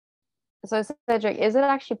So, Cedric, is it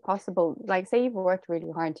actually possible, like, say you've worked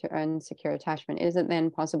really hard to earn secure attachment, is it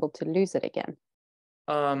then possible to lose it again?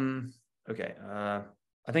 Um, okay.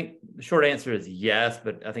 I think the short answer is yes,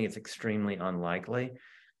 but I think it's extremely unlikely.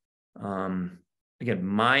 Um, Again,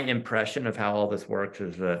 my impression of how all this works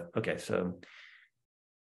is that, okay, so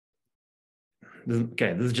this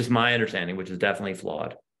is just my understanding, which is definitely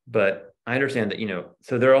flawed, but I understand that,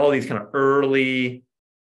 so there are all these kind of early,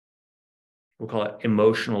 we'll call it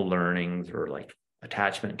emotional learnings or like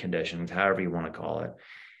attachment conditions, however you want to call it.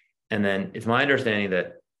 And then it's my understanding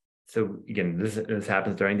that, so again, this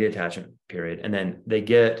happens during the attachment period, and then they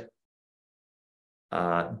get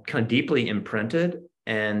kind of deeply imprinted.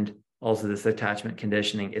 And also this attachment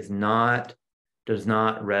conditioning does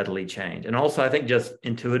not readily change. And also I think just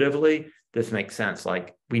intuitively, this makes sense.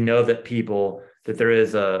 Like we know that that there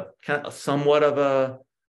is a kind of somewhat of a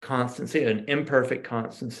constancy, an imperfect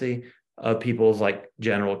constancy of people's like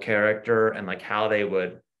general character and like how they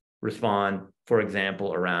would respond, for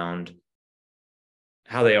example, around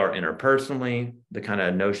how they are interpersonally, the kind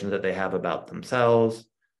of notions that they have about themselves,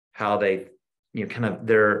 how they, kind of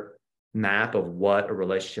their map of what a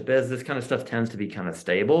relationship is. This kind of stuff tends to be kind of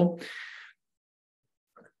stable,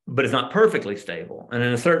 but it's not perfectly stable. And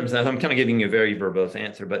in a certain sense, I'm kind of giving you a very verbose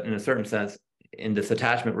answer, but in a certain sense, in this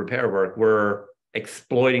attachment repair work, we're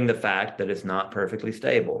exploiting the fact that it's not perfectly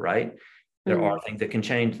stable, right? There are things that can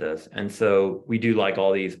change this. And so we do like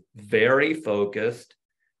all these very focused,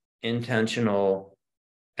 intentional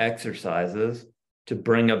exercises to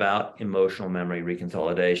bring about emotional memory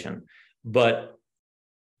reconsolidation. But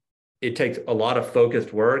it takes a lot of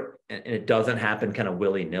focused work and it doesn't happen kind of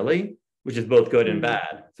willy-nilly, which is both good and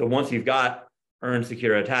bad. So once you've got earned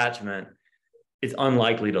secure attachment, it's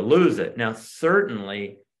unlikely to lose it. Now,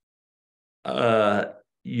 certainly,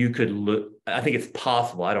 you could look, I think it's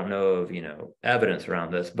possible. I don't know of, evidence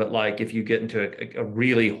around this, but like if you get into a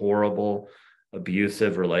really horrible,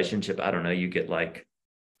 abusive relationship, I don't know, you get like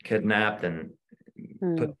kidnapped and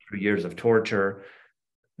put through years of torture,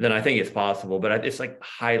 then I think it's possible, but it's like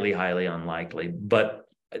highly, highly unlikely. But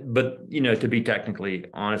to be technically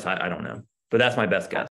honest, I don't know. But that's my best guess.